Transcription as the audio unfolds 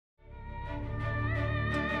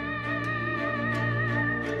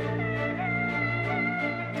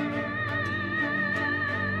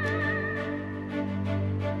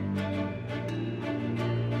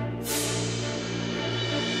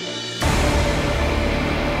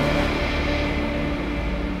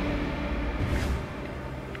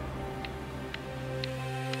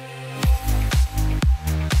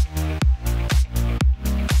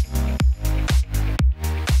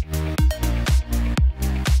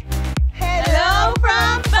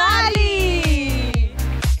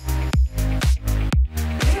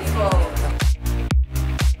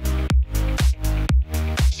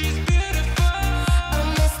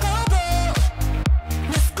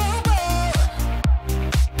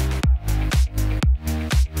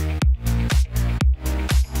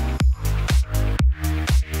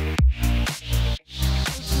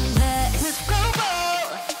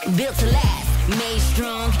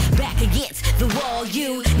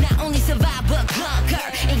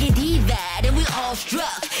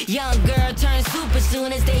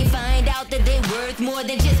more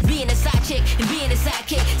than just being a side chick and being a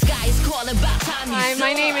sidekick. Sky is calling about time. Hi,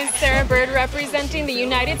 my name is Sarah Bird, representing the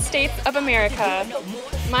United States of America.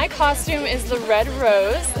 My costume is the red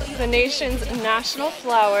rose, the nation's national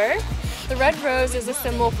flower. The red rose is a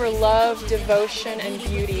symbol for love, devotion, and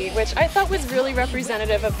beauty, which I thought was really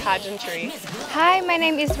representative of pageantry. Hi, my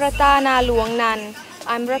name is Ratana Luangnan.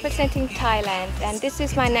 I'm representing Thailand, and this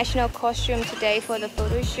is my national costume today for the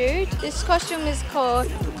photo shoot. This costume is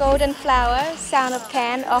called Golden Flower, Sound of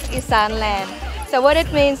Can of Isan Land. So what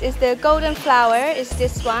it means is the golden flower is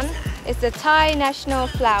this one. It's the Thai national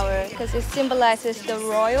flower because it symbolizes the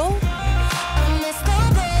royal.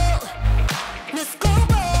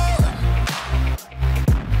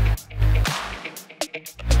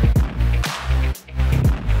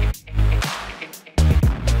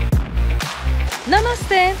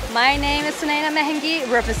 Namaste, my name is Sunaina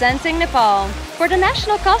Mehengi, representing Nepal. For the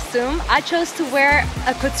national costume, I chose to wear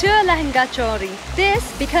a couture lehenga chori. This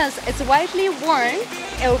because it's widely worn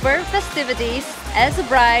over festivities, as a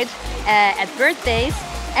bride, at birthdays,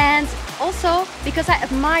 and also because I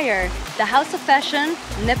admire the house of fashion,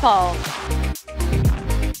 Nepal.